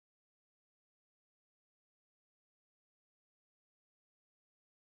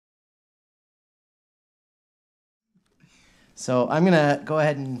So I'm going to go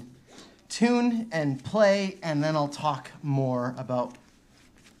ahead and tune and play, and then I'll talk more about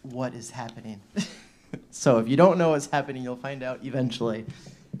what is happening. So if you don't know what's happening, you'll find out eventually.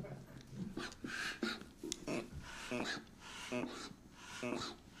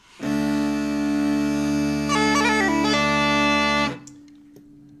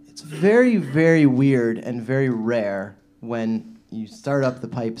 It's very, very weird and very rare when you start up the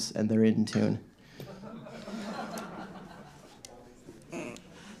pipes and they're in tune.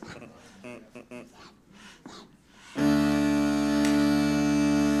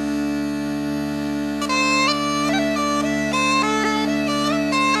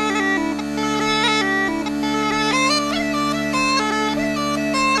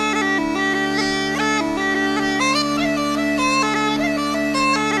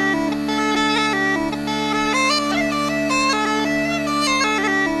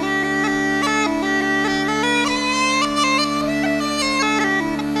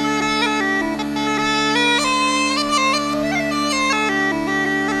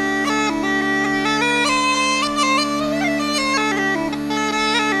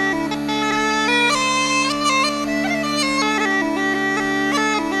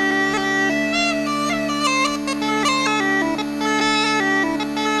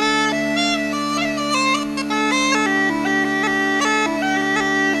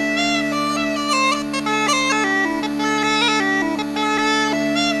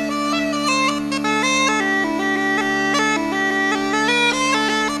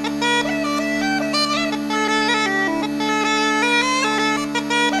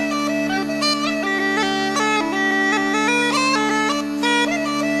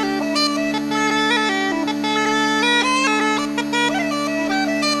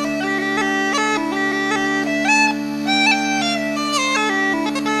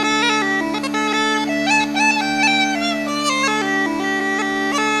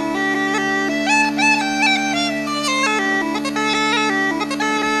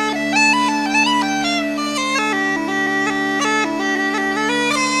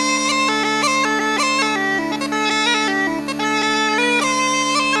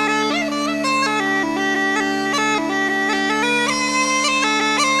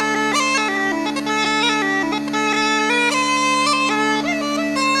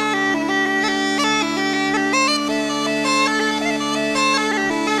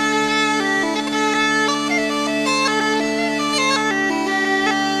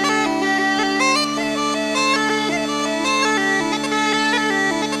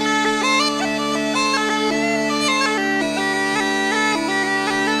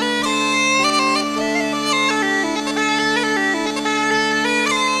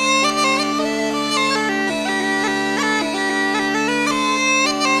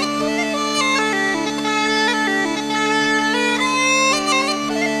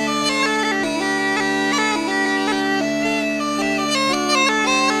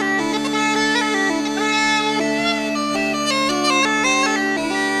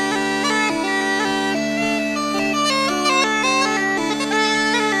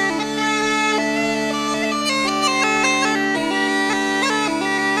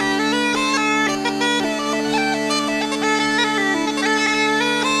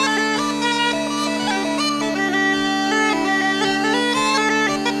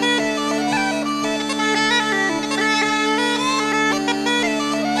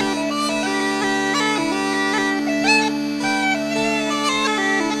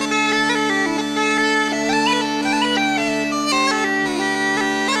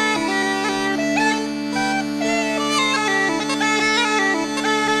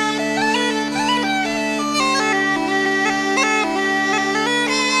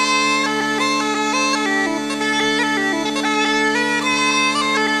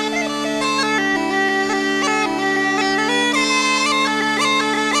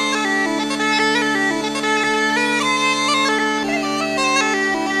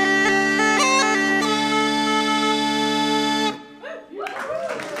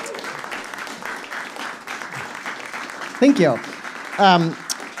 Thank you.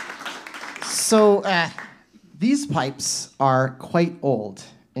 These pipes are quite old.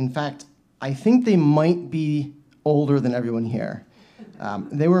 In fact, I think they might be older than everyone here.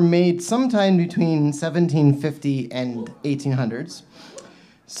 They were made sometime between 1750 and 1800s.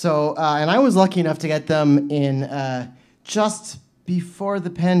 And I was lucky enough to get them in just before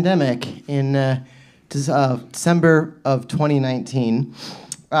the pandemic in December of 2019.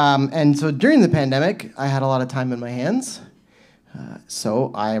 And so during the pandemic, I had a lot of time in my hands.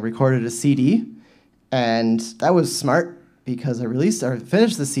 So I recorded a CD, and that was smart because I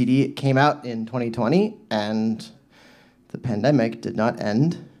finished the CD. It came out in 2020, and the pandemic did not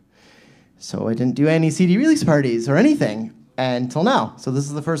end, so I didn't do any CD release parties or anything until now. So this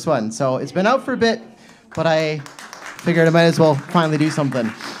is the first one. So it's been out for a bit, but I figured I might as well finally do something.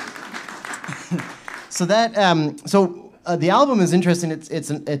 So that the album is interesting.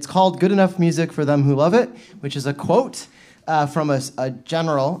 It's called "Good Enough Music for Them Who Love It," which is a quote from a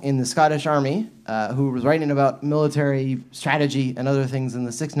general in the Scottish Army who was writing about military strategy and other things in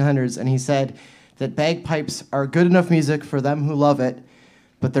the 1600s, and he said that bagpipes are good enough music for them who love it,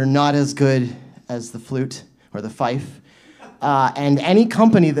 but they're not as good as the flute or the fife. And any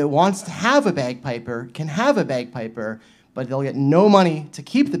company that wants to have a bagpiper can have a bagpiper, but they'll get no money to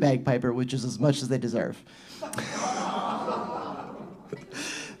keep the bagpiper, which is as much as they deserve.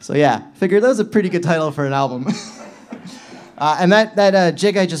 So yeah, figured that was a pretty good title for an album. And that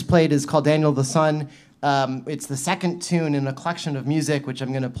jig I just played is called Daniel the Sun. It's the second tune in a collection of music, which I'm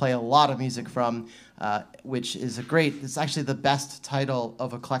going to play a lot of music from, which is it's actually the best title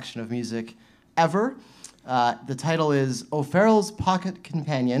of a collection of music ever. The title is O'Farrell's Pocket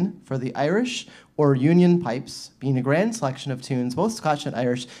Companion for the Irish or Union Pipes, being a grand selection of tunes, both Scotch and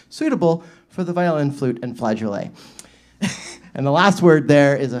Irish, suitable for the violin, flute, and flageolet. And the last word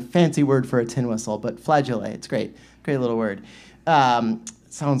there is a fancy word for a tin whistle, but flageolet, it's great. Great little word.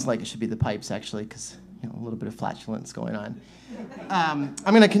 Sounds like it should be the pipes, actually, because a little bit of flatulence going on. I'm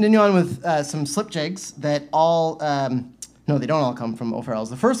going to continue on with some slip jigs that all... no, they don't all come from O'Farrell's.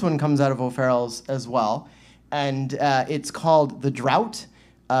 The first one comes out of O'Farrell's as well, and it's called The Drought.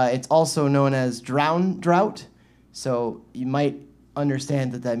 It's also known as Drown Drought, so you might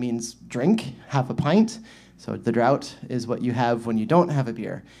understand that means drink, have a pint. So the drought is what you have when you don't have a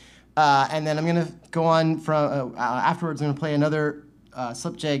beer. And then I'm going to go on from, afterwards I'm going to play another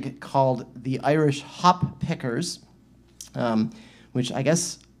slip jig called The Irish Hop Pickers, which I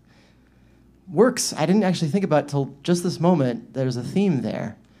guess works. I didn't actually think about it till just this moment. There's a theme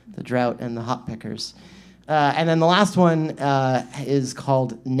there, the drought and the hop pickers. And then the last one is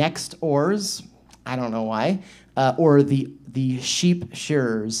called Next Oars. I don't know why. Or the Sheep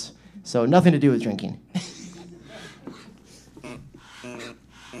Shearers. So nothing to do with drinking.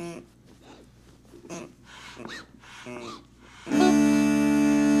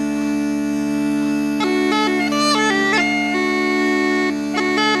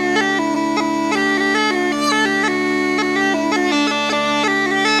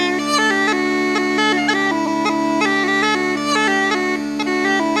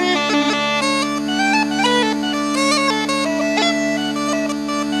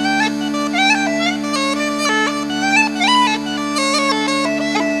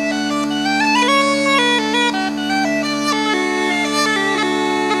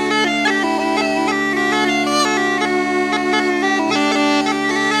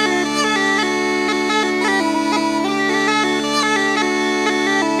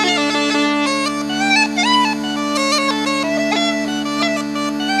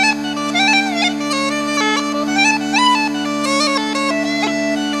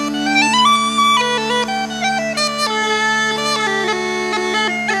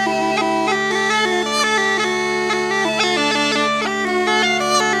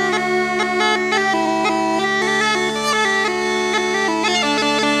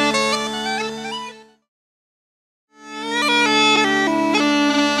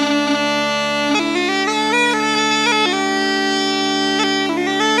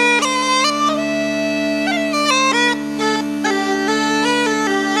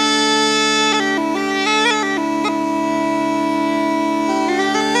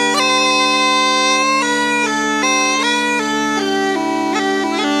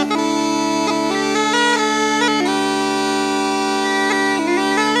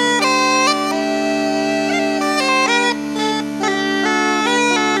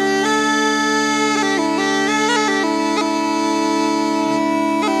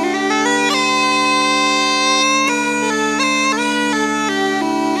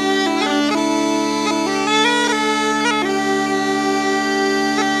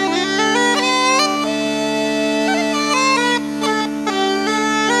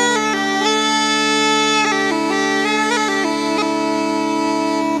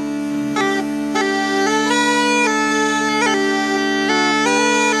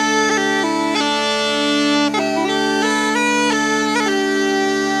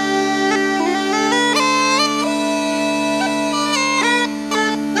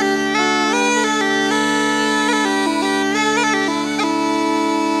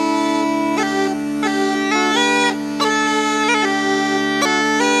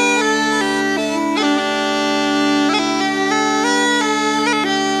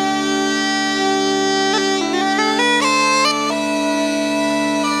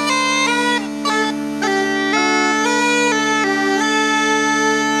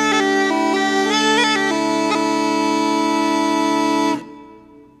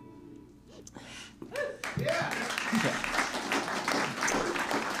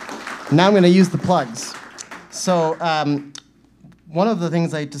 Now I'm going to use the plugs. So one of the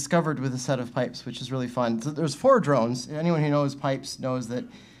things I discovered with a set of pipes, which is really fun, so there's 4 drones. Anyone who knows pipes knows that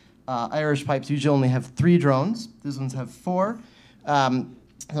Irish pipes usually only have 3 drones. These ones have 4. So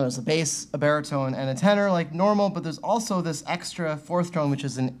there's a bass, a baritone, and a tenor like normal, but there's also this extra 4th drone, which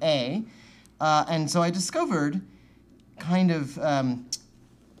is an A. And so I discovered, kind of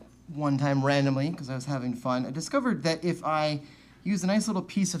one time randomly, because I was having fun, I discovered that if I use a nice little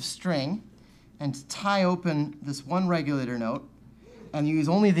piece of string and tie open this one regulator note, and use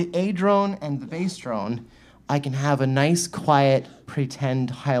only the A drone and the bass drone, I can have a nice, quiet,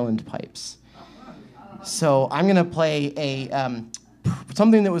 pretend Highland pipes. So I'm going to play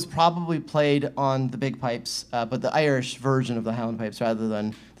something that was probably played on the big pipes, but the Irish version of the Highland pipes rather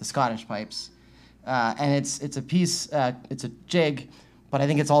than the Scottish pipes. And it's a piece, it's a jig, but I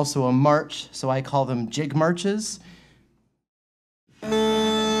think it's also a march, so I call them jig marches. Doesn't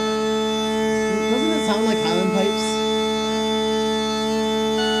it sound like Highland pipes?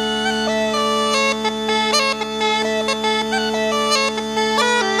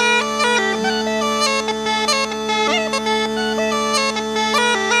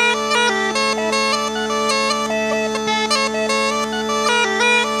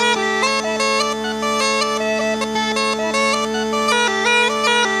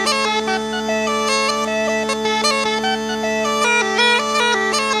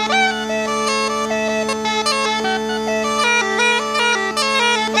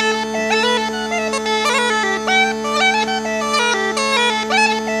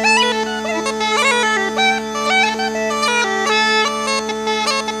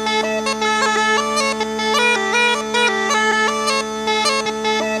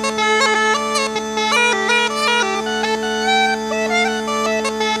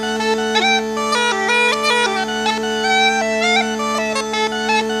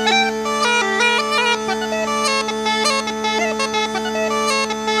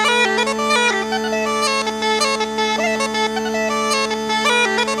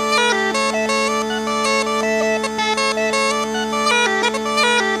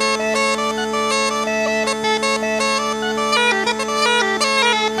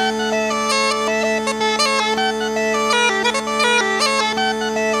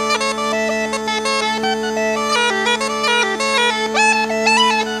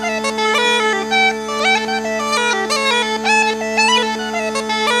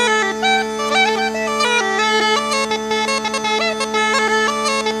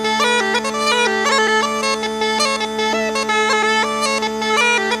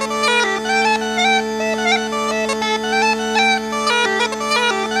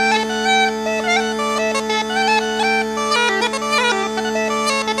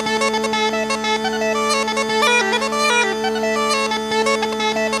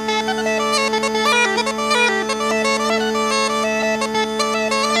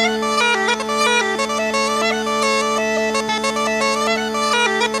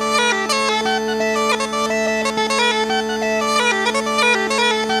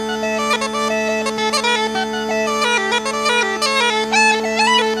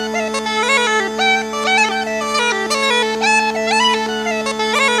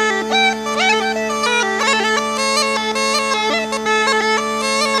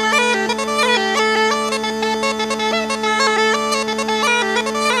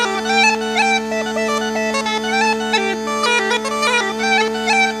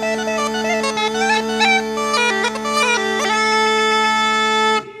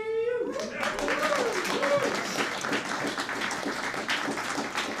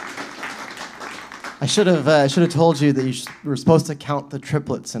 I should have told you that you were supposed to count the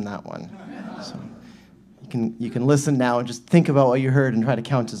triplets in that one. So you can listen now and just think about what you heard and try to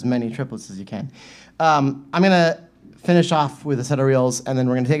count as many triplets as you can. I'm gonna finish off with a set of reels, and then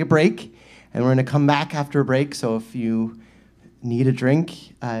we're gonna take a break, and we're gonna come back after a break. So if you need a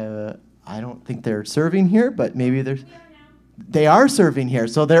drink, I don't think they're serving here, but maybe they are serving here.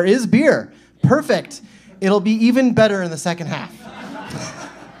 So there is beer. Perfect. It'll be even better in the second half.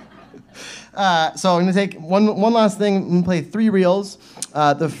 So I'm going to take one last thing. I'm going to play 3 reels.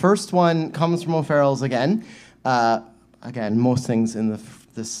 The first one comes from O'Farrell's again. Again, most things in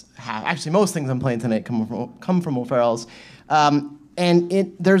this half, actually most things I'm playing tonight come from O'Farrell's. And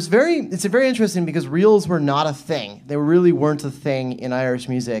it's very interesting because reels were not a thing. They really weren't a thing in Irish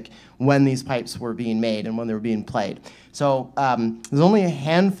music when these pipes were being made and when they were being played. So there's only a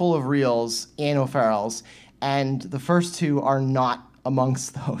handful of reels in O'Farrell's, and the first 2 are not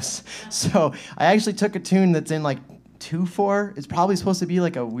amongst those. So I actually took a tune that's in like 2/4. It's probably supposed to be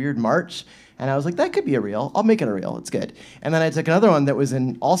like a weird march. And I was like, that could be a reel. I'll make it a reel. It's good. And then I took another one that was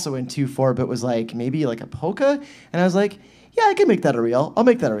also in 2/4, but was like maybe like a polka. And I was like, yeah, I can make that a reel. I'll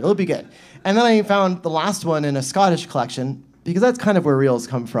make that a reel. It'll be good. And then I found the last one in a Scottish collection, because that's kind of where reels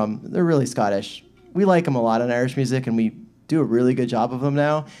come from. They're really Scottish. We like them a lot in Irish music, and we do a really good job of them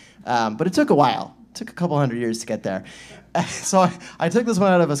now. But it took a while. It took a couple hundred years to get there. So I took this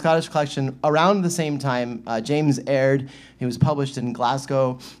one out of a Scottish collection around the same time James aired. It was published in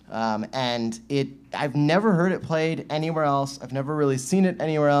Glasgow, and I've never heard it played anywhere else. I've never really seen it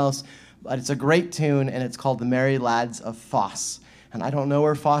anywhere else, but it's a great tune, and it's called The Merry Lads of Foss. And I don't know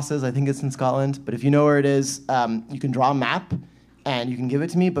where Foss is. I think it's in Scotland, but if you know where it is, you can draw a map, and you can give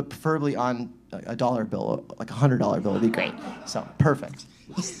it to me, but preferably on a dollar bill, like a $100 bill would be great. So, perfect.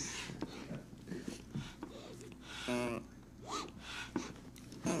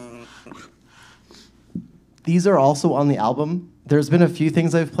 These are also on the album. There's been a few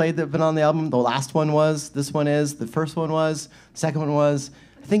things I've played that have been on the album. The last one was, this one is, the first one was, the second one was,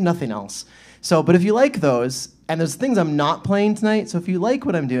 I think nothing else. So, but if you like those, and there's things I'm not playing tonight, so if you like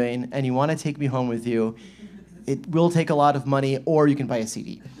what I'm doing and you want to take me home with you, it will take a lot of money, or you can buy a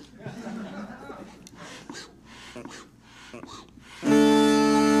CD.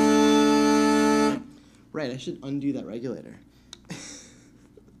 Right, I should undo that regulator.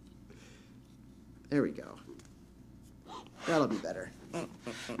 There we go. That'll be better.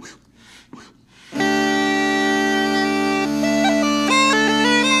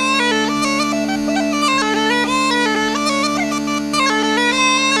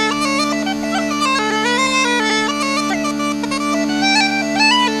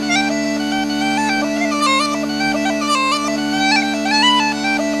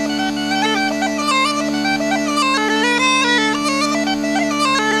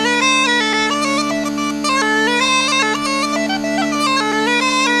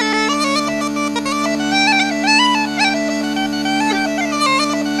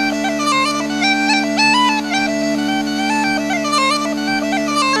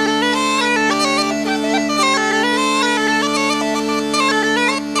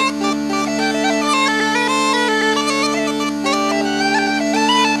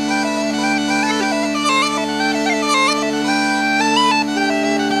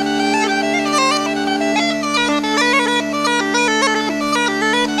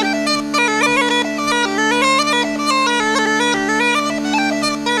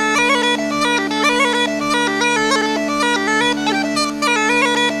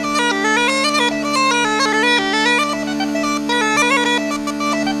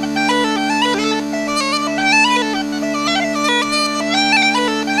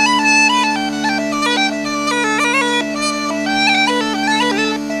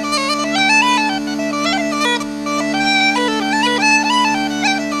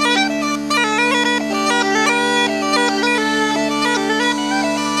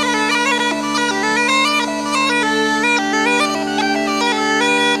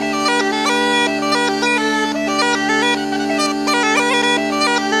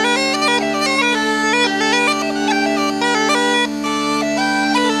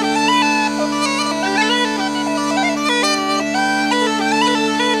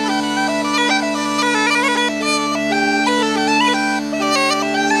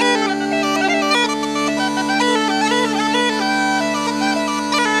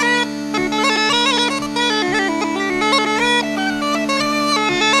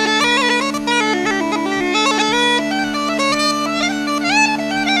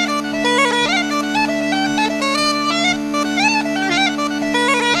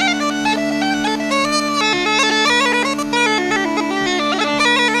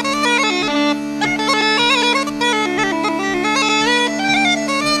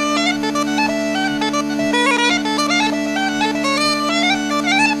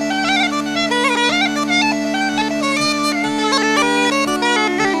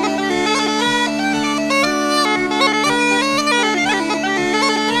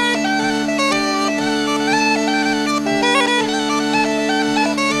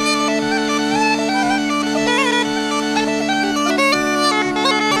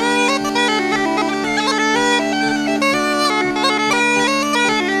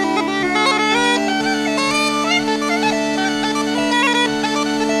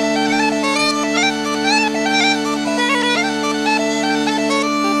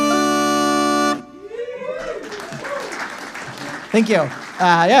 Thank you.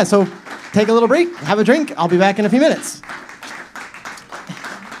 Yeah, so take a little break, have a drink. I'll be back in a few minutes.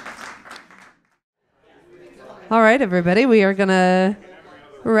 All right, everybody, we are going to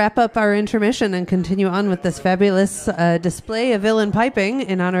wrap up our intermission and continue on with this fabulous display of uilleann piping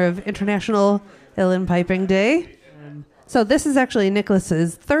in honor of International Uilleann Piping Day. So this is actually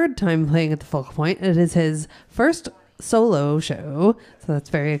Nicholas's third time playing at the Focal Point. It is his first solo show, so that's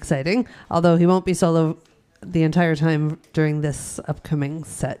very exciting. Although he won't be solo the entire time during this upcoming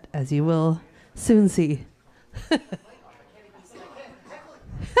set, as you will soon see.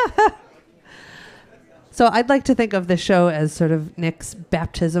 So I'd like to think of this show as sort of Nick's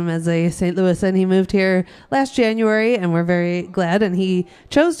baptism as a St. Louisan. He moved here last January, and we're very glad. And he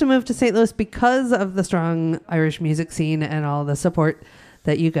chose to move to St. Louis because of the strong Irish music scene and all the support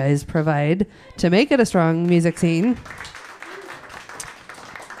that you guys provide to make it a strong music scene.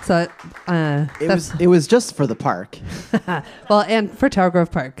 So it was just for the park. Well, and for Tower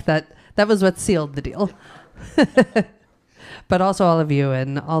Grove Park. That was what sealed the deal. But also all of you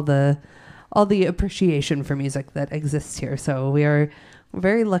and all the appreciation for music that exists here. So we are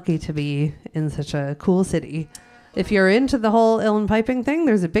very lucky to be in such a cool city. If you're into the whole uilleann piping thing,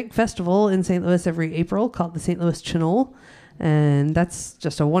 there's a big festival in St. Louis every April called the St. Louis Chinole. And that's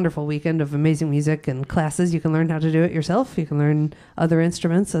just a wonderful weekend of amazing music and classes. You can learn how to do it yourself. You can learn other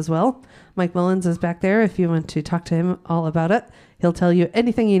instruments as well. Mike Mullins is back there if you want to talk to him all about it. He'll tell you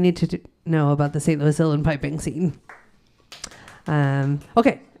anything you need to know about the St. Louis uilleann piping scene.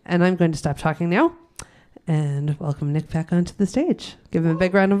 Okay, and I'm going to stop talking now and welcome Nick back onto the stage. Give him a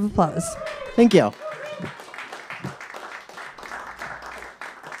big round of applause. Thank you.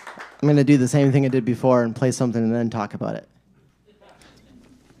 I'm going to do the same thing I did before and play something and then talk about it.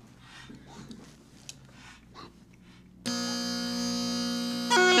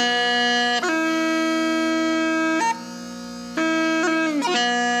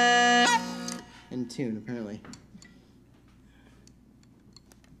 In tune, apparently.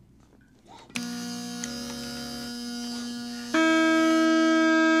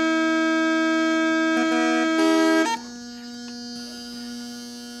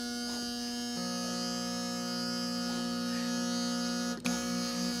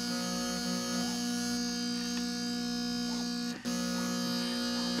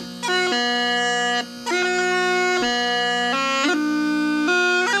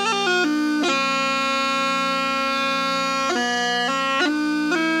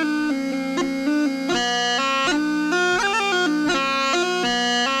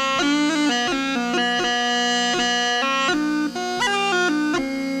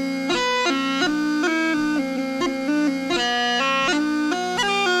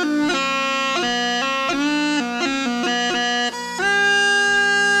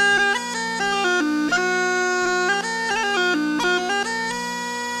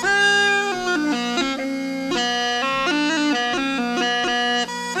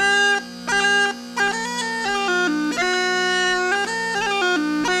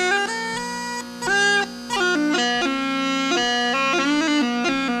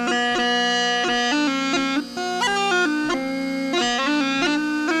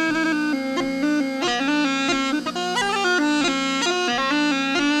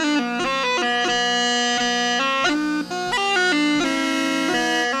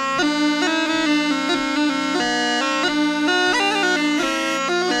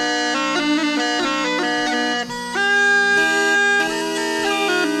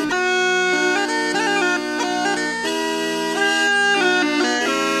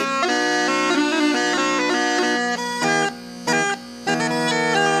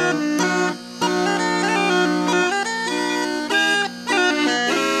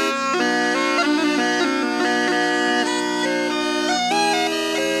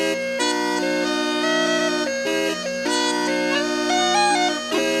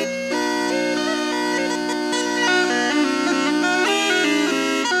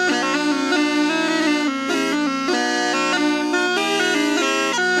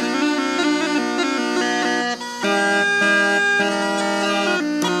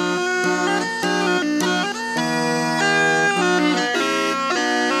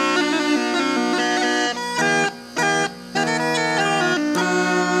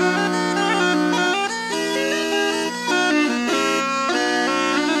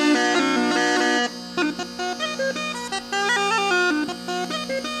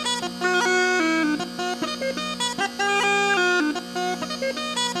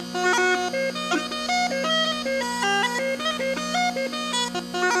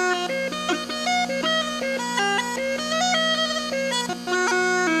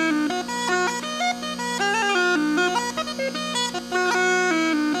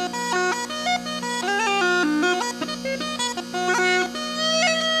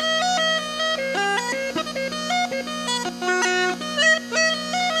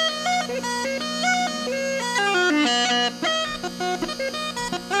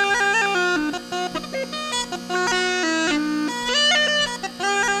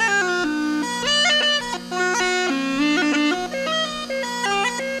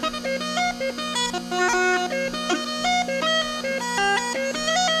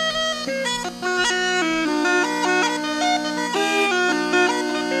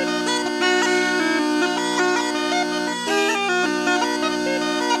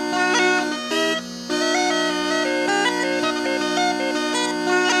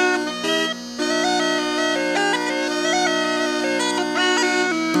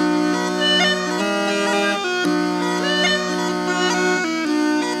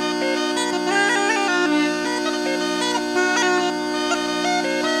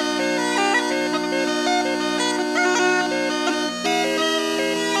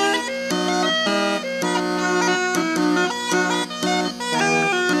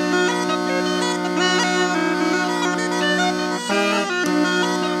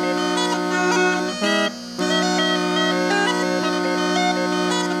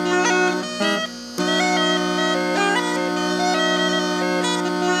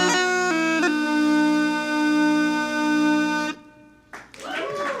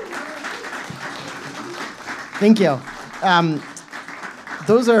 Thank you.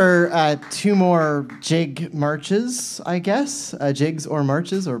 Those are two more jig marches, I guess. Jigs or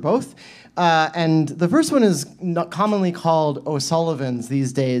marches or both. And the first one is not commonly called O'Sullivan's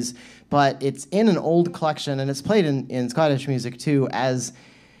these days, but it's in an old collection, and it's played in Scottish music too as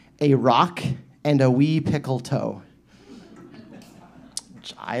a rock and a wee pickle toe.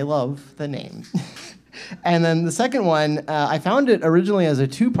 Which I love the name. And then the second one, I found it originally as a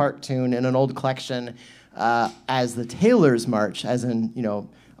two-part tune in an old collection as the Tailor's March, as in,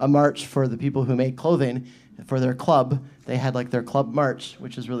 a march for the people who make clothing for their club. They had like their club march,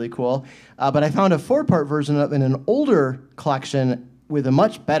 which is really cool. But I found a four-part version of it in an older collection with a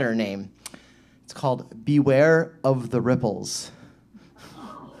much better name. It's called Beware of the Ripples.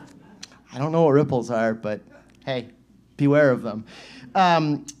 I don't know what ripples are, but hey, beware of them.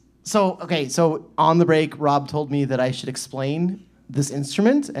 So on the break, Rob told me that I should explain this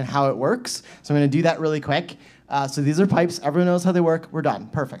instrument and how it works. So I'm going to do that really quick. So these are pipes. Everyone knows how they work. We're done.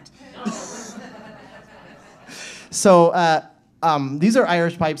 Perfect. So these are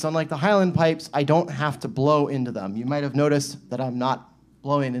Irish pipes. Unlike the Highland pipes, I don't have to blow into them. You might have noticed that I'm not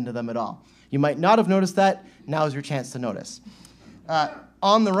blowing into them at all. You might not have noticed that. Now is your chance to notice.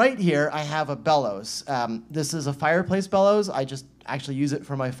 On the right here, I have a bellows. This is a fireplace bellows. I just actually use it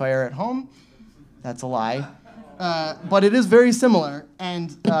for my fire at home. That's a lie. But it is very similar. And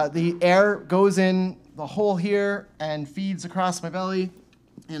the air goes in the hole here and feeds across my belly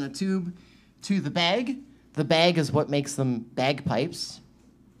in a tube to the bag. The bag is what makes them bagpipes.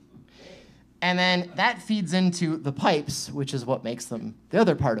 And then that feeds into the pipes, which is what makes them the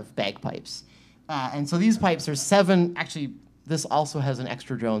other part of bagpipes. And so these pipes are 7, actually, this also has an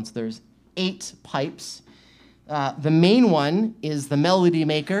extra drone, so there's 8 pipes. The main one is the melody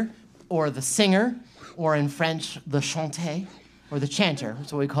maker, or the singer, or in French, the chanté, or the chanter.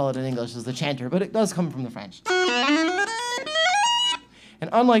 That's what we call it in English, is the chanter, but it does come from the French. And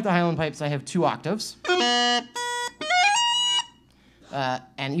unlike the Highland pipes, I have 2 octaves.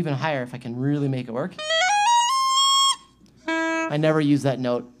 And even higher if I can really make it work. I never use that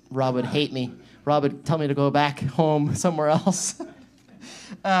note. Rob would hate me. Rob would tell me to go back home somewhere else.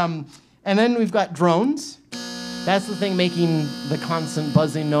 And then we've got drones. That's the thing making the constant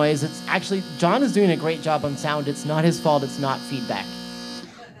buzzing noise. It's actually, John is doing a great job on sound. It's not his fault. It's not feedback.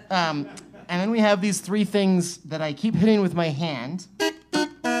 And then we have these 3 things that I keep hitting with my hand.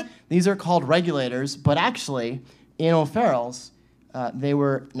 These are called regulators, but actually, in O'Farrell's, they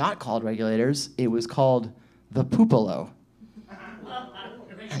were not called regulators. It was called the pupilo.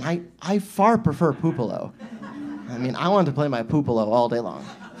 And I far prefer pupilo. I mean, I want to play my pupilo all day long.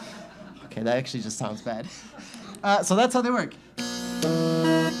 Okay, that actually just sounds bad. So that's how they work.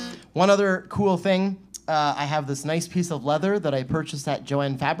 One other cool thing, I have this nice piece of leather that I purchased at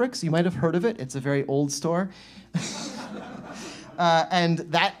Joanne Fabrics. You might have heard of it. It's a very old store. And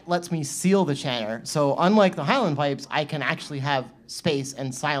that lets me seal the chanter. So unlike the Highland pipes, I can actually have space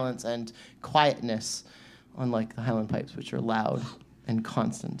and silence and quietness, unlike the Highland pipes, which are loud and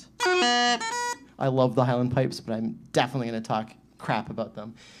constant. I love the Highland pipes, but I'm definitely going to talk crap about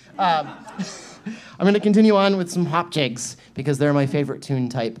them. I'm going to continue on with some hop jigs, because they're my favorite tune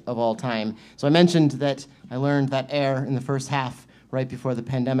type of all time. So I mentioned that I learned that air in the first half right before the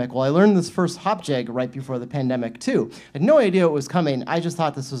pandemic. Well, I learned this first hop jig right before the pandemic, too. I had no idea it was coming. I just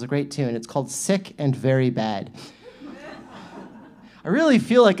thought this was a great tune. It's called Sick and Very Bad. I really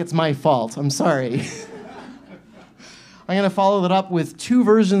feel like it's my fault. I'm sorry. I'm going to follow it up with 2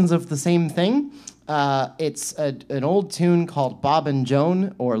 versions of the same thing. It's an old tune called Bob and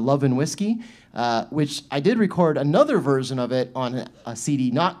Joan, or Love and Whiskey, which I did record another version of it on a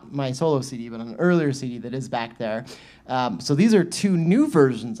CD, not my solo CD, but on an earlier CD that is back there. So these are 2 new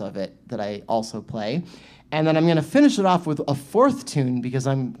versions of it that I also play. And then I'm going to finish it off with a 4th tune, because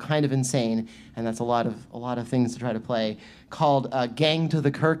I'm kind of insane, and that's a lot of things to try to play, called Gang to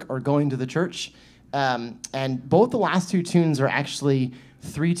the Kirk, or Going to the Church. And both the last 2 tunes are actually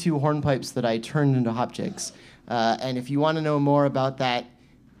 3/2 hornpipes that I turned into hop jigs. And if you want to know more about that,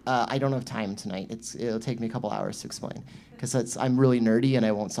 I don't have time tonight. It'll take me a couple hours to explain, because I'm really nerdy and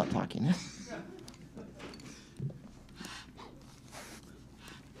I won't stop talking.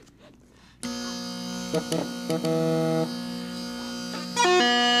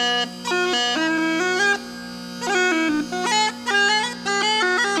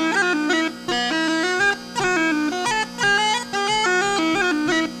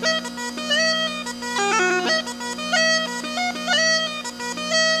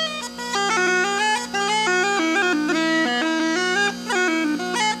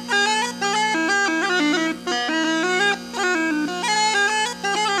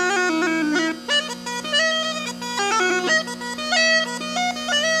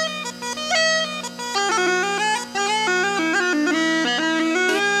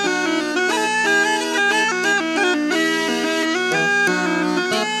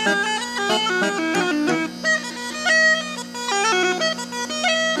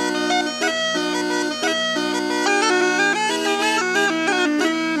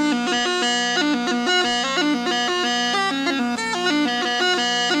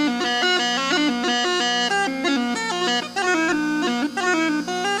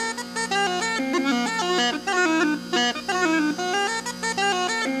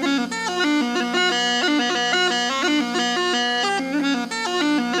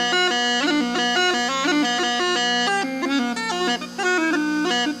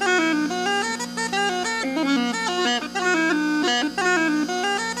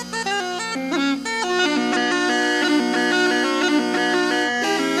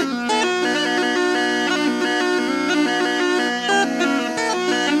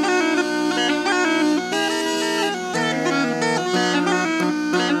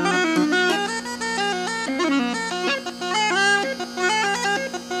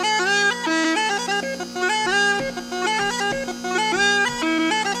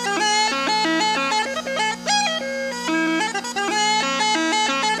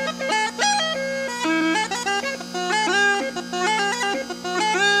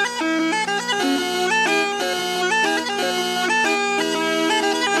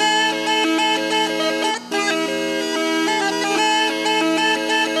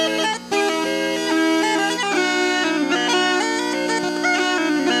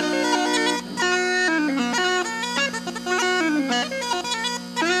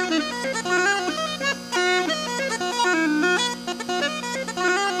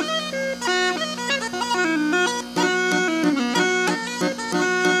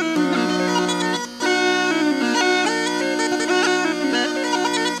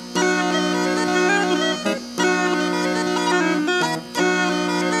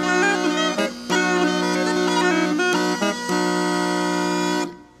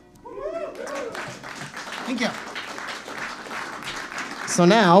 So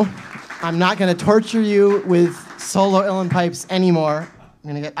now, I'm not going to torture you with solo uilleann pipes anymore. I'm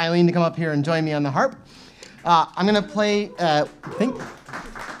going to get Eileen to come up here and join me on the harp. I'm going to play,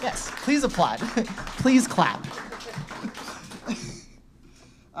 yes, please applaud. Please clap.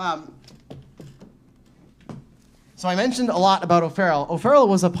 So I mentioned a lot about O'Farrell. O'Farrell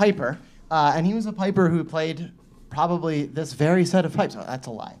was a piper, and he was a piper who played probably this very set of pipes. Oh, that's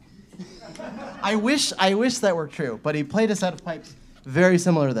a lie. I wish that were true, but he played a set of pipes very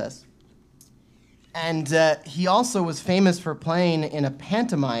similar to this. And he also was famous for playing in a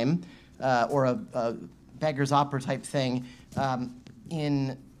pantomime or a beggar's opera type thing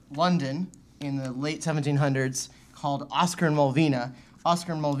in London in the late 1700s called Oscar and Malvina.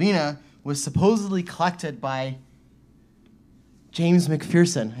 Oscar and Malvina was supposedly collected by James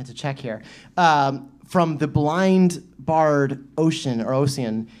McPherson, I had to check here, from the blind bard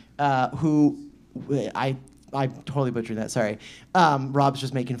Ossian, who I totally butchered that, sorry. Rob's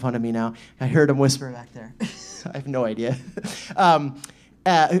just making fun of me now. I heard him whisper back there. I have no idea.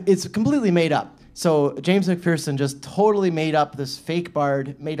 It's completely made up. So James McPherson just totally made up this fake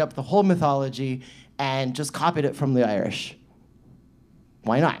bard, made up the whole mythology, and just copied it from the Irish.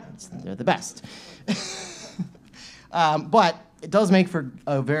 Why not? They're the best. But it does make for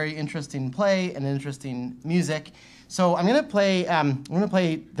a very interesting play and interesting music. So I'm going to play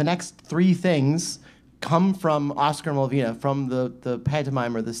the next three things come from Oscar and Malvina, from the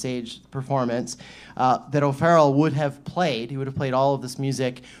pantomime or the stage performance that O'Farrell would have played. He would have played all of this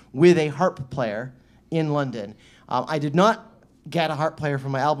music with a harp player in London. I did not get a harp player for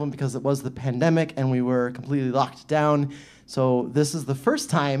my album because it was the pandemic and we were completely locked down. So this is the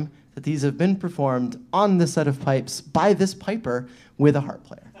first time that these have been performed on this set of pipes by this piper with a harp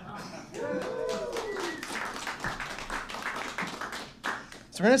player.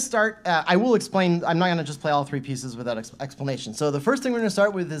 So we're going to start, I will explain, I'm not going to just play all three pieces without explanation. So the first thing we're going to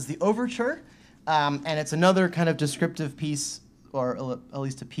start with is the overture, and it's another kind of descriptive piece, or at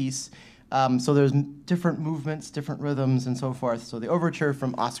least a piece. So there's different movements, different rhythms, and so forth. So the overture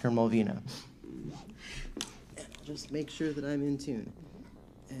from Oscar and Malvina. Just make sure that I'm in tune.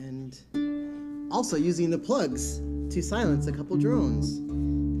 And also using the plugs to silence a couple drones.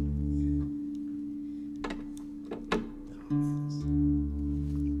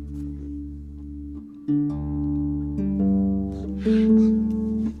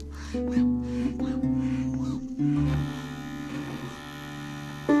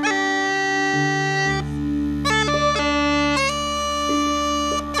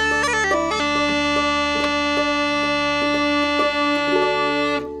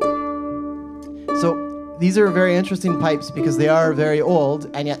 These are very interesting pipes because they are very old,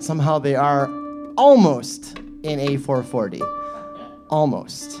 and yet somehow they are almost in A440.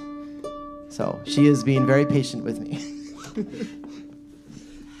 Almost. So she is being very patient with me.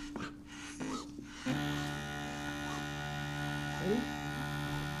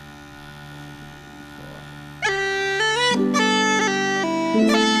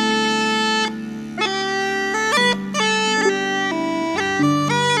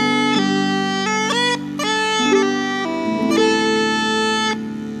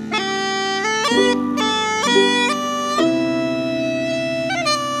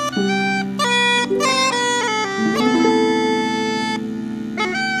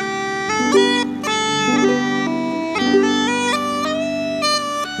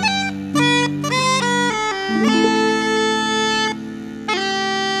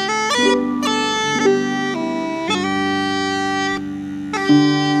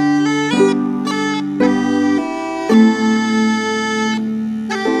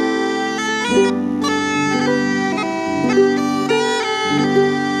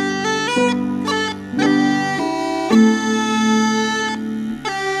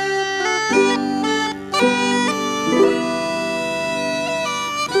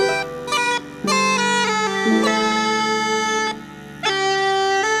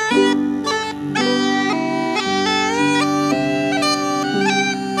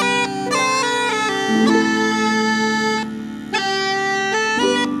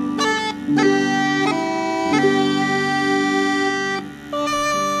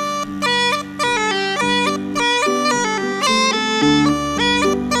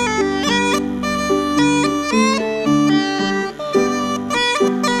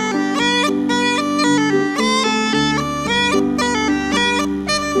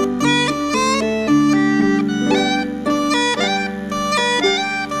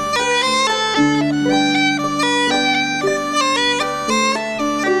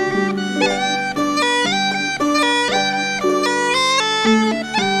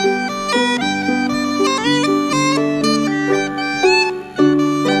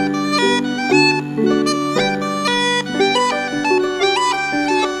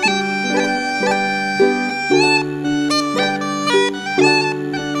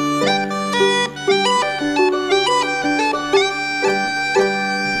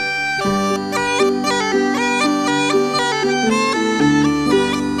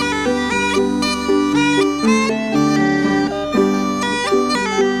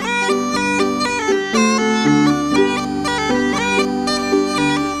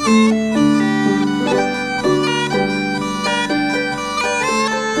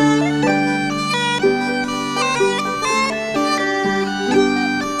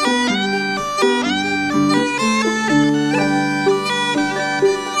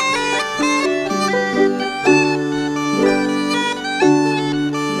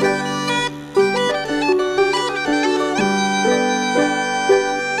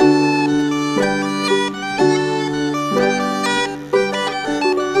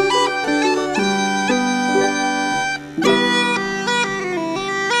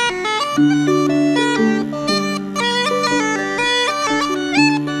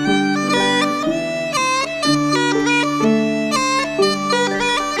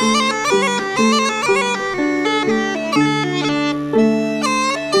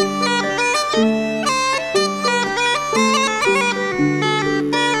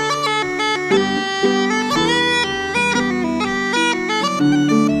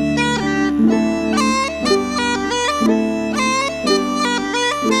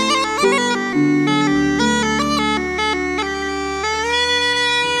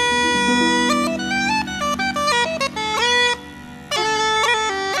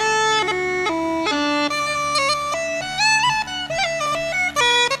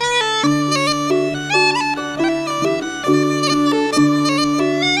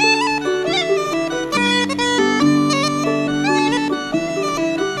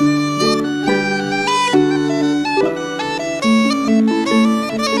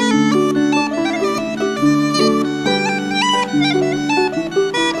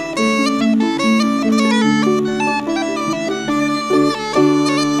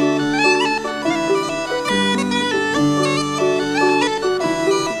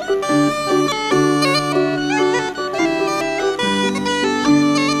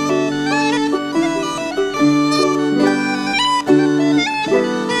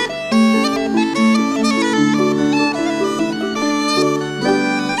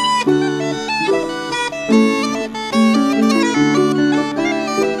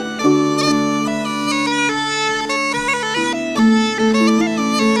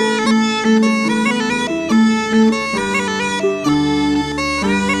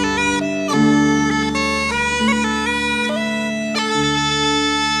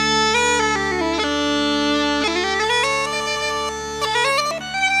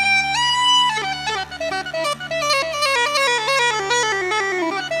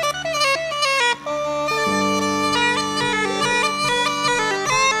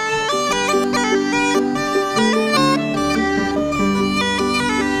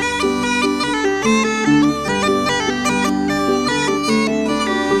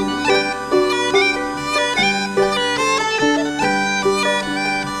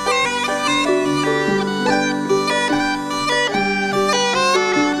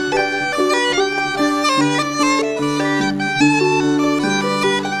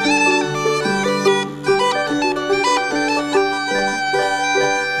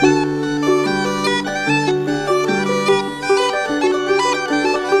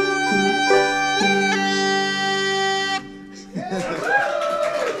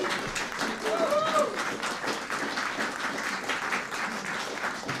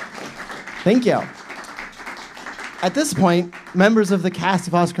 Thank you. At this point, members of the cast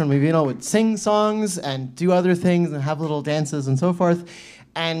of Oscar and Movino would sing songs and do other things and have little dances and so forth.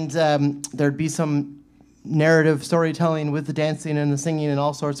 And there'd be some narrative storytelling with the dancing and the singing and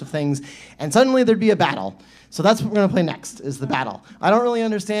all sorts of things. And suddenly there'd be a battle. So that's what we're going to play next, is the battle. I don't really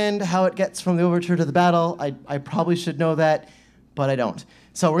understand how it gets from the overture to the battle. I probably should know that, but I don't.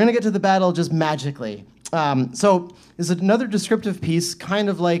 So we're going to get to the battle just magically. So this is another descriptive piece, kind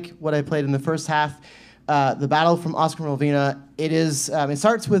of like what I played in the first half. The battle from Oscar Movino. It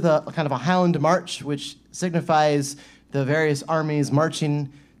starts with a kind of a Highland march, which signifies the various armies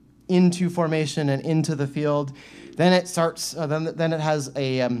marching into formation and into the field. Then it starts. Then it has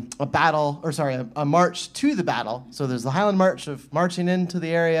a march to the battle. So there's the Highland march of marching into the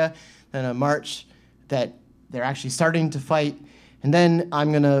area, then a march that they're actually starting to fight, and then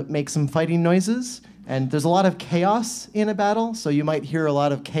I'm gonna make some fighting noises. And there's a lot of chaos in a battle, so you might hear a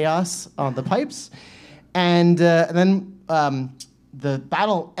lot of chaos on the pipes. And then the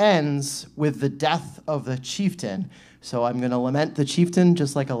battle ends with the death of the chieftain. So I'm going to lament the chieftain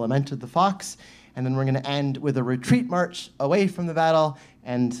just like I lamented the fox. And then we're going to end with a retreat march away from the battle.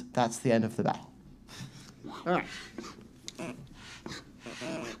 And that's the end of the battle. All right.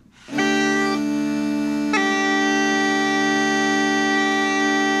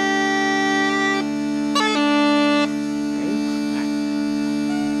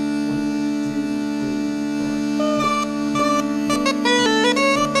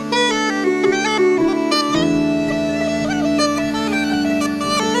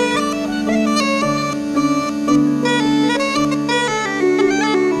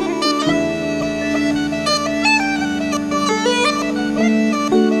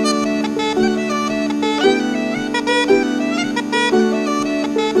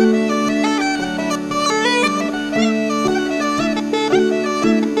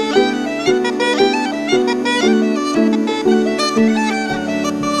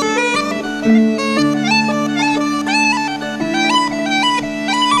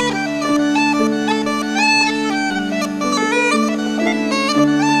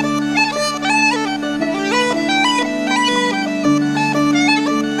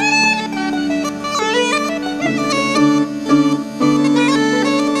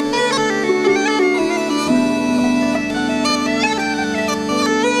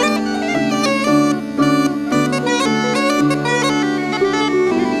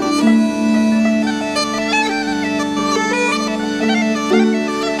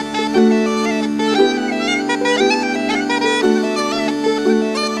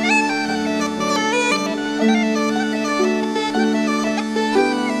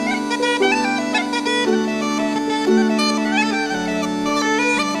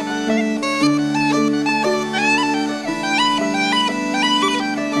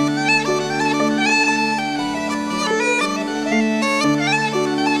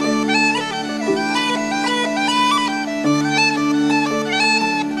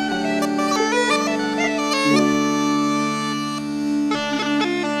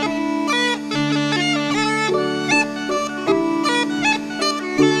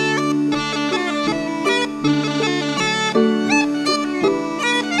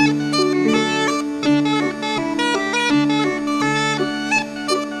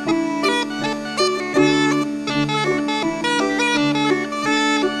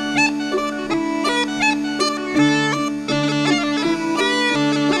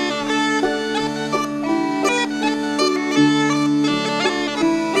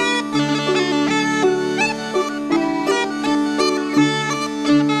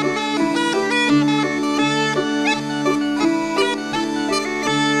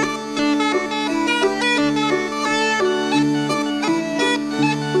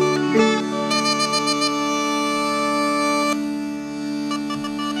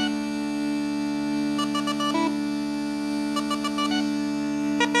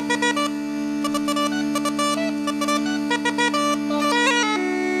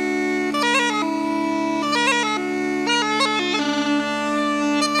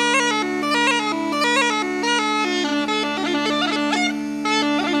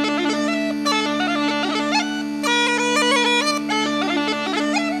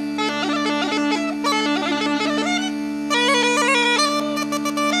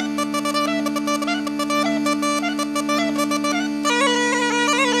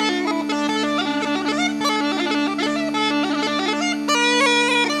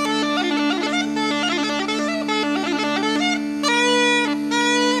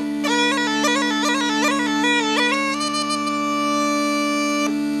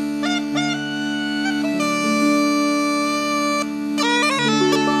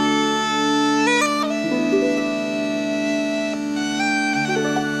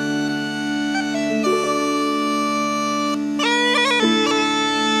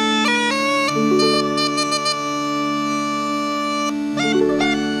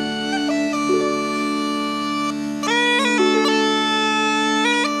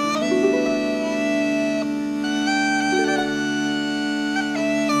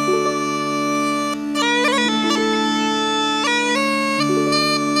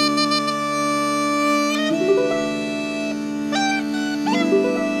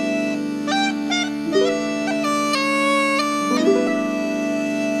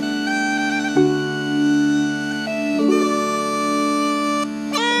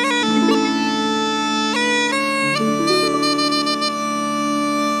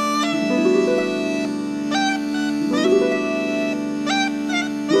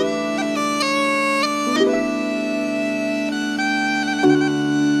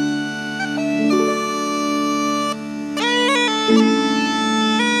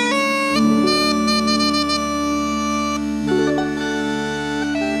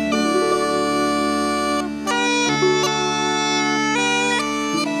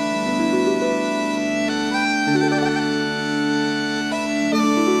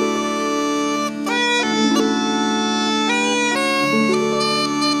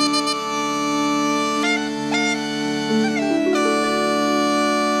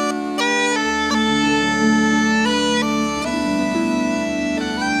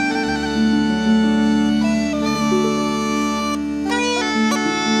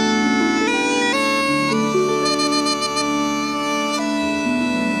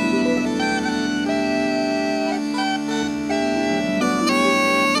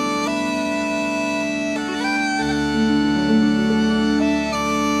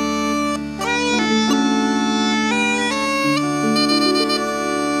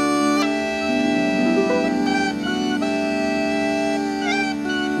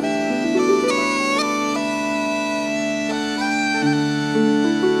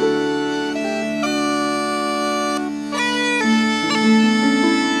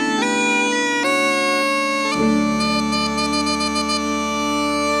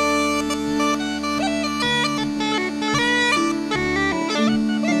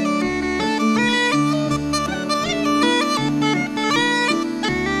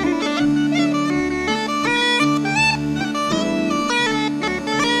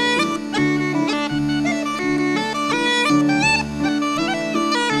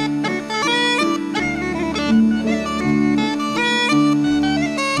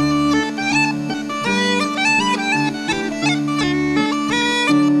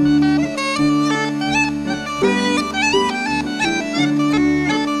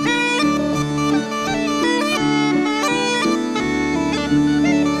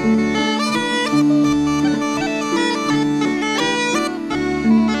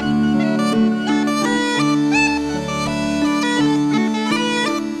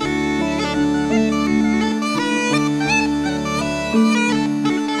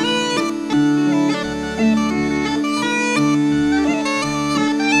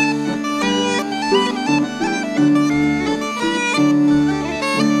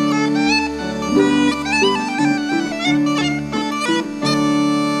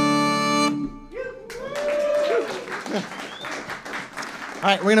 All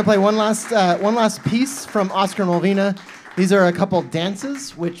right, we're going to play one last piece from Oscar and Malvina. These are a couple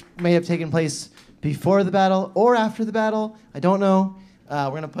dances which may have taken place before the battle or after the battle. I don't know. We're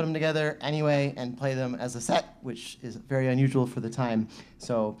going to put them together anyway and play them as a set, which is very unusual for the time.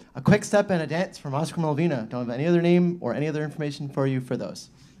 So a quick step and a dance from Oscar and Malvina. Don't have any other name or any other information for you for those.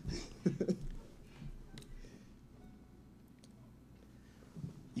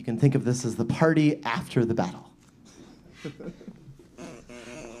 You can think of this as the party after the battle.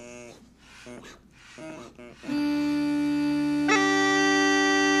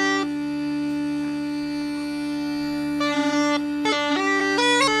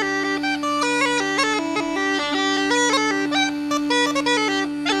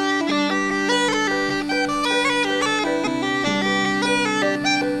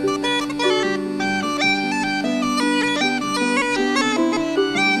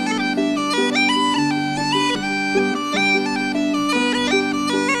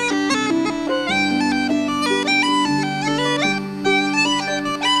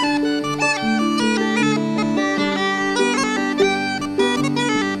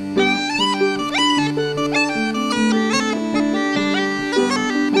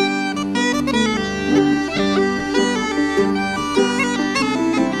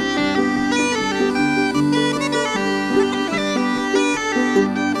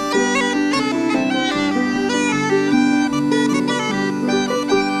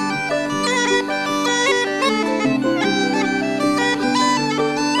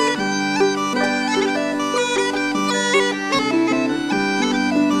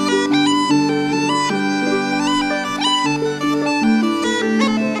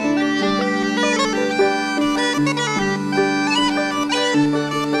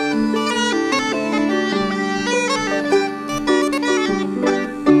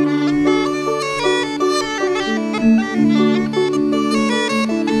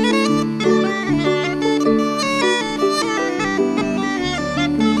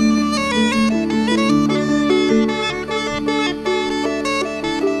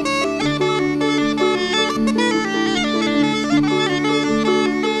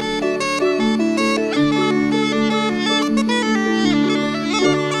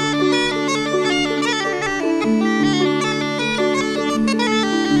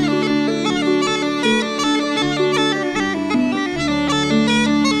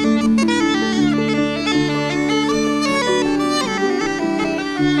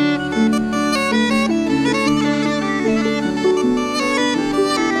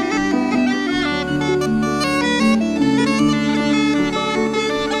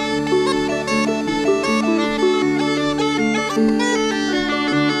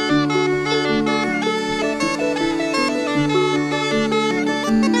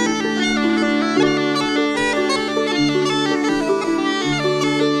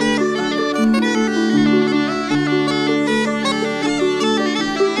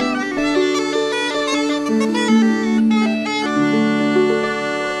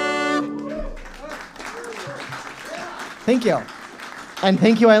 Thank you. And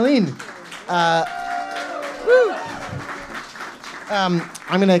thank you, Eileen. I'm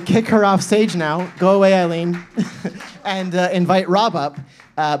going to kick her off stage now. Go away, Eileen. And invite Rob up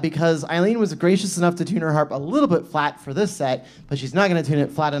because Eileen was gracious enough to tune her harp a little bit flat for this set, but she's not going to tune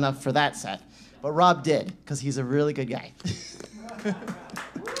it flat enough for that set. But Rob did because he's a really good guy.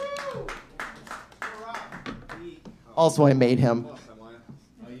 Also, I made him.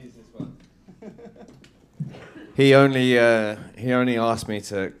 He only asked me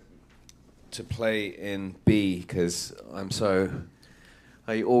to play in B because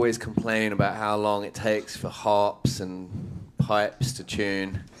I always complain about how long it takes for harps and pipes to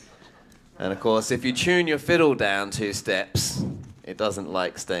tune. And of course, if you tune your fiddle down 2 steps, it doesn't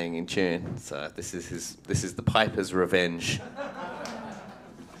like staying in tune. So this is the piper's revenge.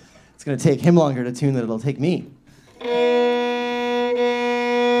 It's going to take him longer to tune than it'll take me.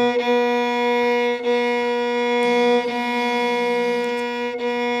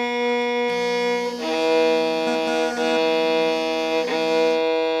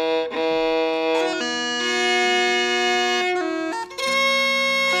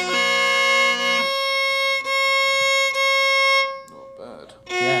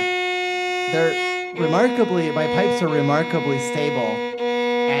 My pipes are remarkably stable,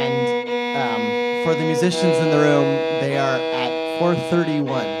 and for the musicians in the room, they are at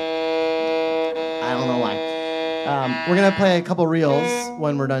 431. I don't know why. We're going to play a couple reels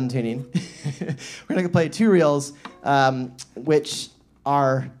when we're done tuning. We're going to play 2 reels, which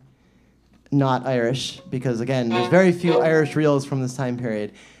are not Irish, because again, there's very few Irish reels from this time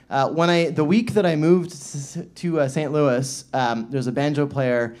period. The week that I moved to St. Louis, there's a banjo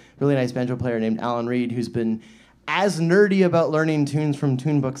player, really nice banjo player named Alan Reed, who's been as nerdy about learning tunes from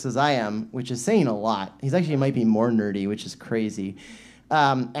tune books as I am, which is saying a lot. He might be more nerdy, which is crazy.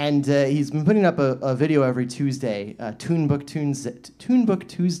 And he's been putting up a video every Tuesday, Tune Book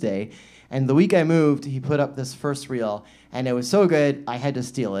Tuesday. And the week I moved, he put up this first reel, and it was so good, I had to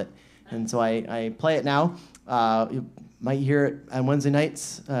steal it. And so I play it now. You might hear it on Wednesday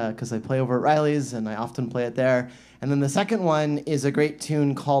nights because I play over at Riley's, and I often play it there. And then the second one is a great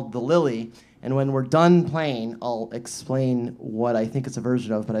tune called The Lily. And when we're done playing, I'll explain what I think it's a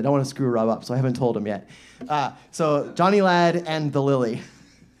version of, but I don't want to screw Rob up, so I haven't told him yet. So Johnny Ladd and The Lily.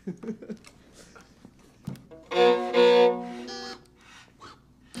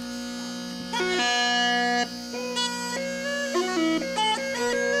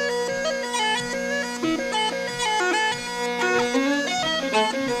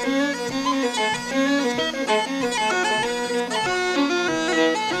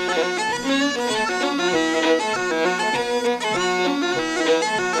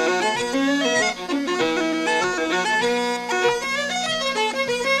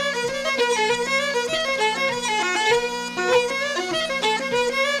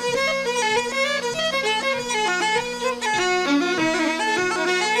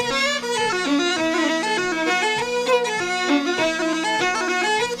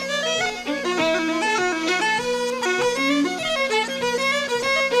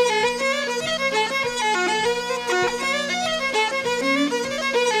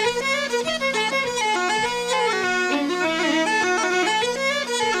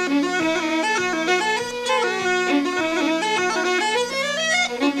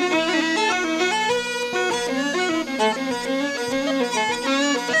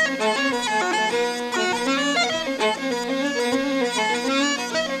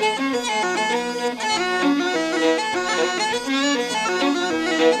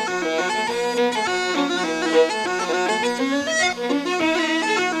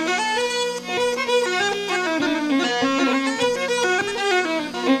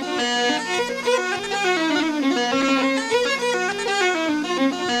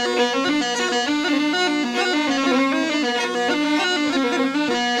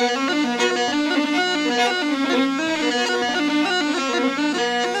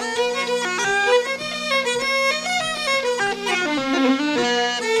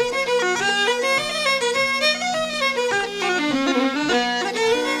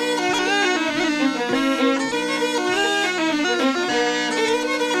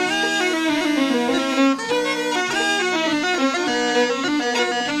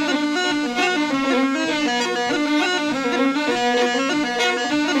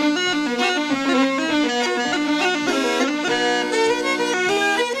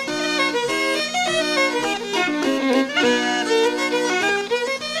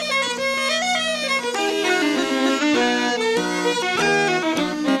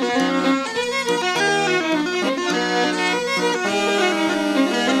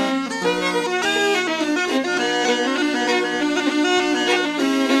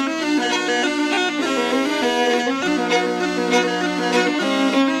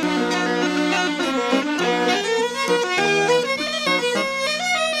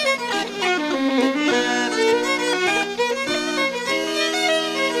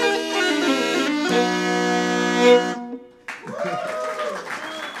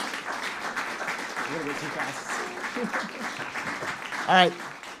 little bit too fast. All right.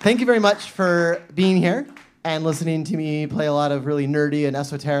 Thank you very much for being here and listening to me play a lot of really nerdy and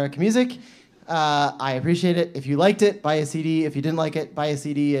esoteric music. I appreciate it. If you liked it, buy a CD. If you didn't like it, buy a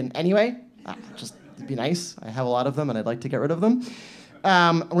CD. And anyway, just it'd be nice. I have a lot of them, and I'd like to get rid of them.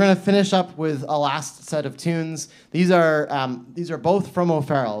 We're going to finish up with a last set of tunes. These are both from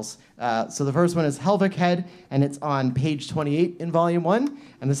O'Farrell's. So the first one is Helvic Head, and it's on page 28 in Volume 1.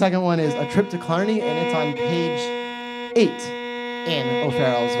 And the second one is A Trip to Clarny, and it's on page 8 in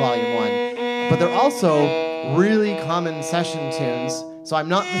O'Farrell's Volume 1. But they're also really common session tunes. So I'm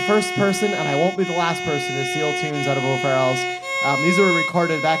not the first person, and I won't be the last person to steal tunes out of O'Farrell's. These were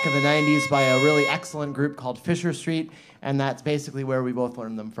recorded back in the 90s by a really excellent group called Fisher Street, and that's basically where we both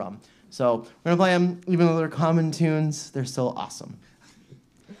learned them from. So we're going to play them, even though they're common tunes, they're still awesome.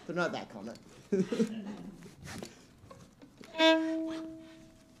 They're not that common.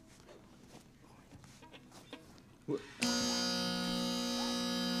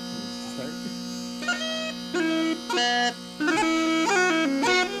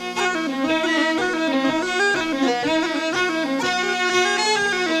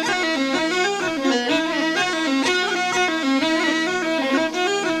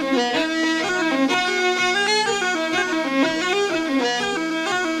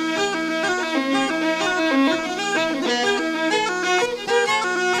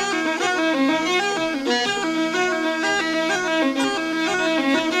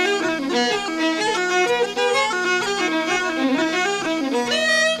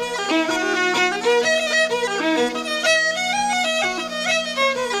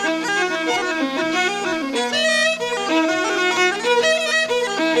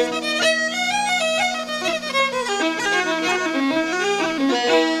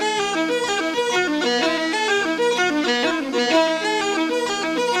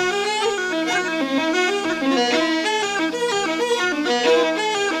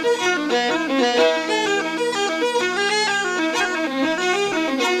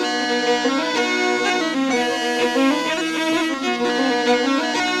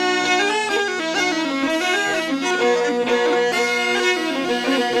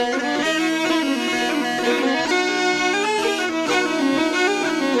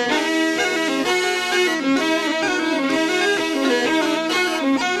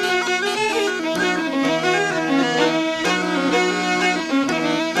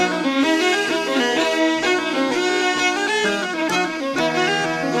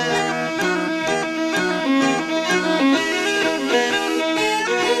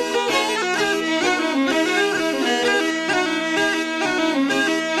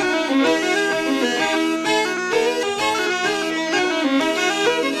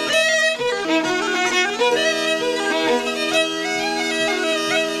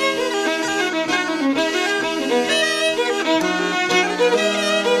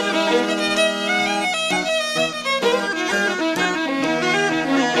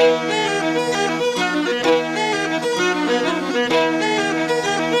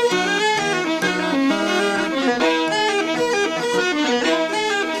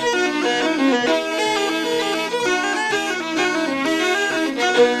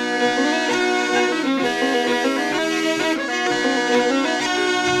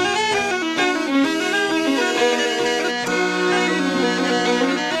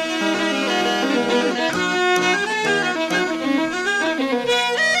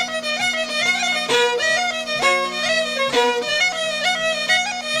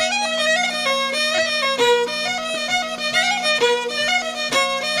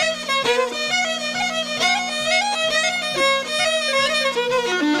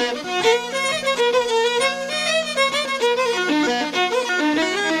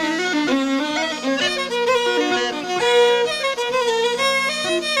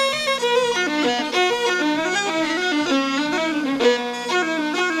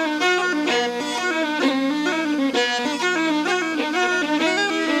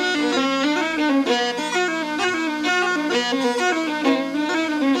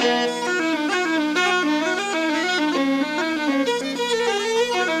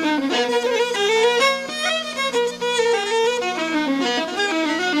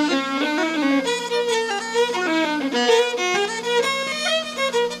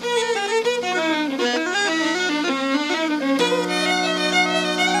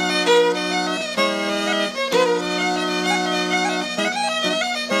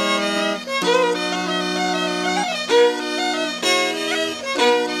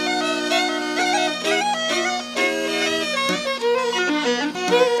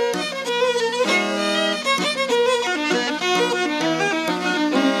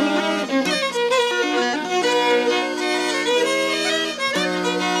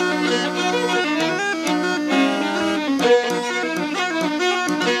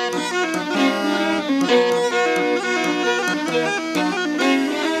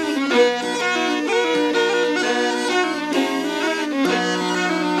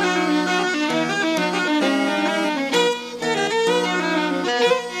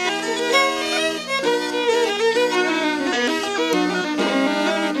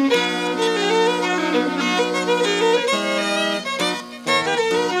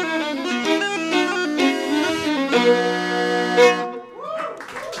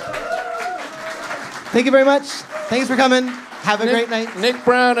 Thank you very much. Thanks for coming. Have a great night. Nick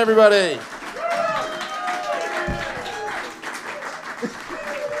Brown, everybody.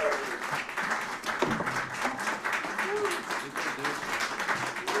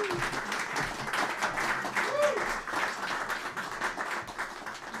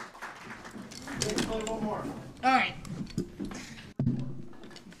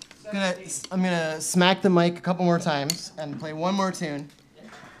 I'm gonna smack the mic a couple more times and play one more tune.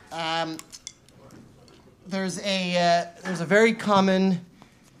 There's a very common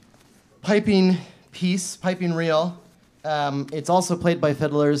piping piece, piping reel. It's also played by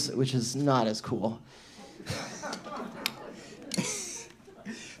fiddlers, which is not as cool.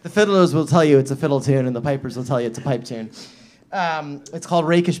 The fiddlers will tell you it's a fiddle tune, and the pipers will tell you it's a pipe tune. It's called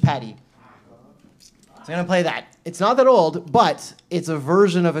Rakish Paddy. So I'm gonna play that. It's not that old, but it's a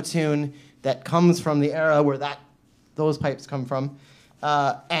version of a tune that comes from the era where those pipes come from.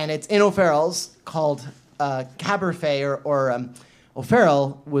 And it's in O'Farrell's called Caberfay, or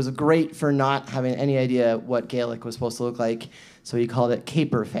O'Farrell was great for not having any idea what Gaelic was supposed to look like, so he called it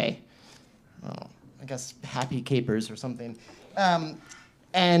Caperfay. Oh, I guess happy capers or something.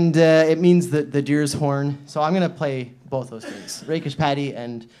 And it means the deer's horn. So I'm going to play both those things, Rakish Paddy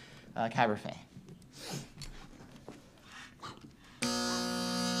and Caberfay.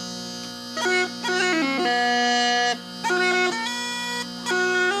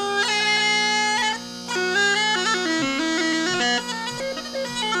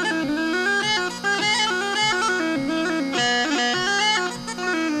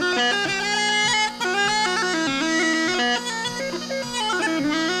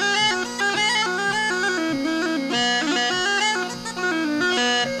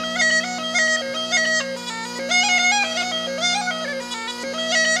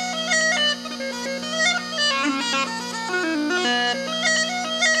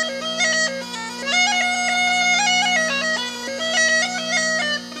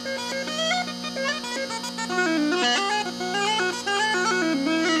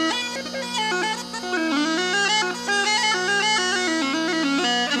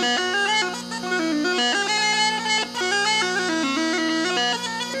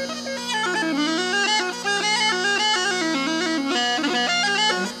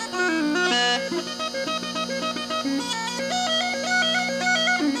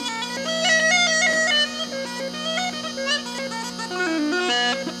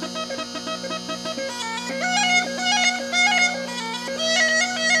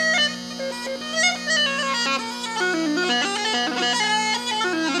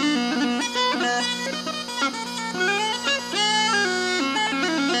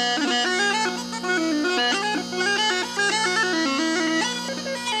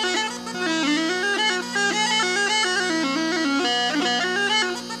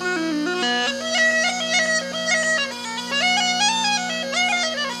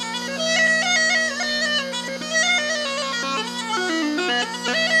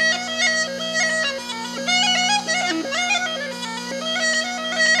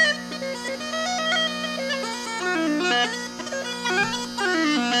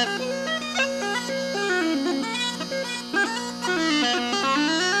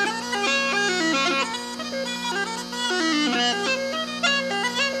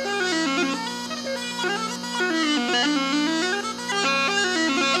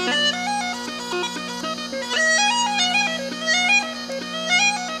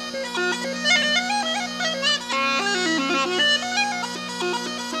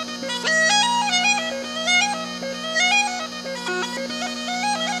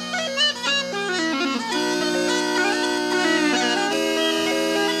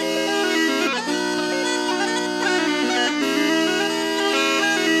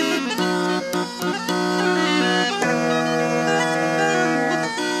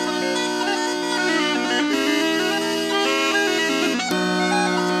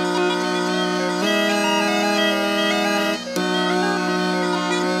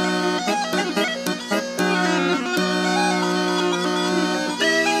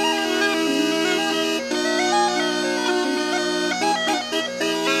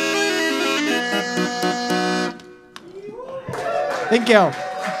 Thank you.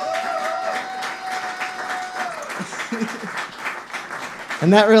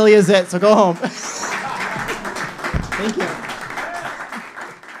 And that really is it, so go home.